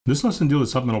This lesson deals with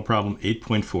supplemental problem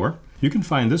 8.4. You can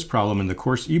find this problem in the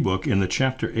course ebook in the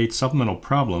Chapter 8 Supplemental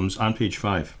Problems on page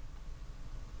 5.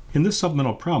 In this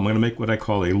supplemental problem, I'm going to make what I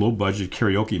call a low-budget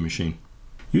karaoke machine,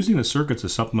 using the circuits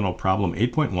of supplemental problem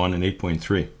 8.1 and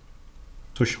 8.3.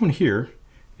 So shown here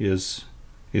is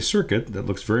a circuit that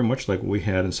looks very much like what we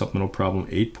had in supplemental problem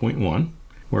 8.1,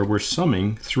 where we're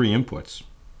summing three inputs: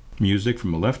 music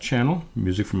from a left channel,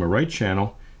 music from a right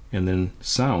channel, and then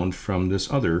sound from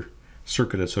this other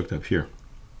circuit that's hooked up here.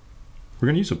 We're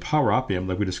going to use a power op amp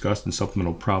like we discussed in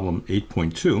supplemental problem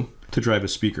 8.2 to drive a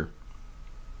speaker.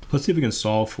 Let's see if we can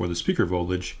solve for the speaker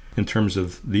voltage in terms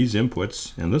of these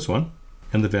inputs and this one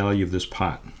and the value of this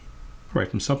pot. All right,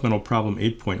 from supplemental problem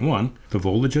 8.1, the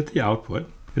voltage at the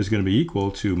output is going to be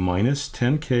equal to minus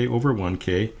 10K over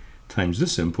 1K times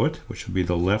this input, which will be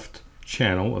the left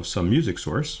channel of some music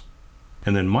source,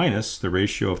 and then minus the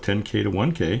ratio of 10K to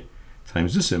 1K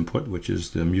times this input, which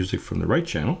is the music from the right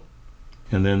channel,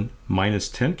 and then minus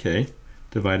 10K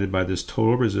divided by this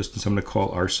total resistance I'm going to call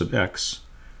R sub X,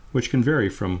 which can vary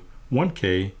from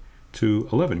 1K to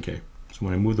 11K. So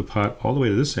when I move the pot all the way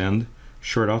to this end,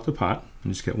 short out the pot,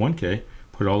 and just get 1K,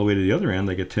 put it all the way to the other end,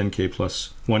 I get 10K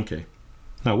plus 1K.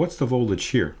 Now what's the voltage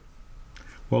here?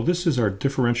 Well, this is our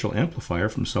differential amplifier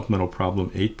from supplemental problem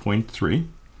 8.3.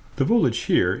 The voltage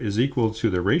here is equal to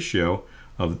the ratio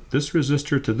of this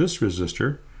resistor to this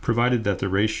resistor, provided that the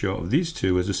ratio of these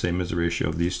two is the same as the ratio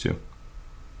of these two.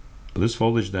 So this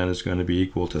voltage then is going to be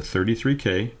equal to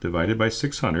 33K divided by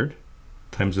 600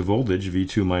 times the voltage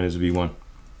V2 minus V1.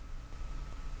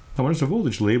 Now when there's a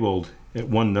voltage labeled at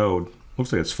one node,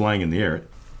 looks like it's flying in the air.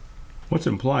 What's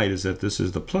implied is that this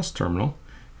is the plus terminal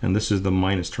and this is the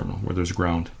minus terminal where there's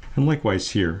ground. And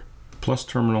likewise here, plus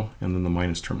terminal and then the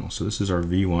minus terminal. So this is our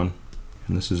V1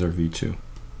 and this is our V2.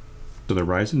 So the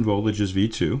rise in voltage is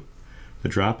V2, the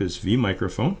drop is V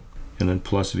microphone, and then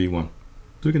plus V1. So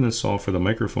we can then solve for the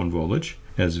microphone voltage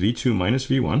as V2 minus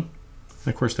V1. And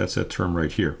of course, that's that term right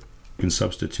here. You can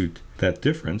substitute that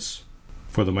difference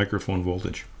for the microphone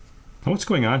voltage. Now what's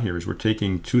going on here is we're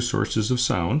taking two sources of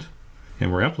sound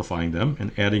and we're amplifying them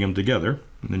and adding them together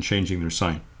and then changing their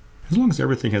sign. As long as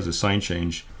everything has a sign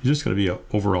change, it's just going to be an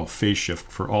overall phase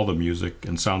shift for all the music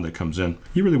and sound that comes in.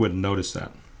 You really wouldn't notice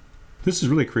that. This is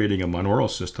really creating a monaural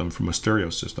system from a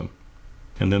stereo system.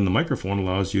 And then the microphone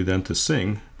allows you then to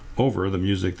sing over the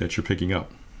music that you're picking up.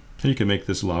 And you can make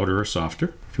this louder or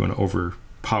softer if you want to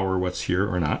overpower what's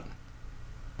here or not.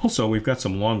 Also, we've got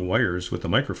some long wires with the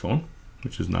microphone,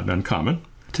 which is not uncommon.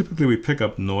 Typically, we pick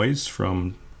up noise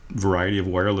from a variety of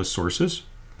wireless sources,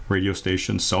 radio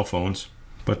stations, cell phones.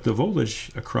 But the voltage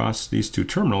across these two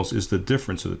terminals is the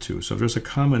difference of the two. So if there's a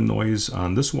common noise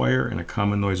on this wire and a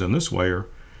common noise on this wire,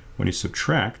 when you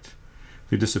subtract,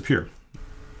 they disappear.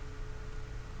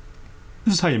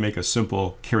 This is how you make a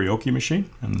simple karaoke machine,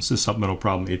 and this is supplemental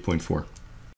problem 8.4.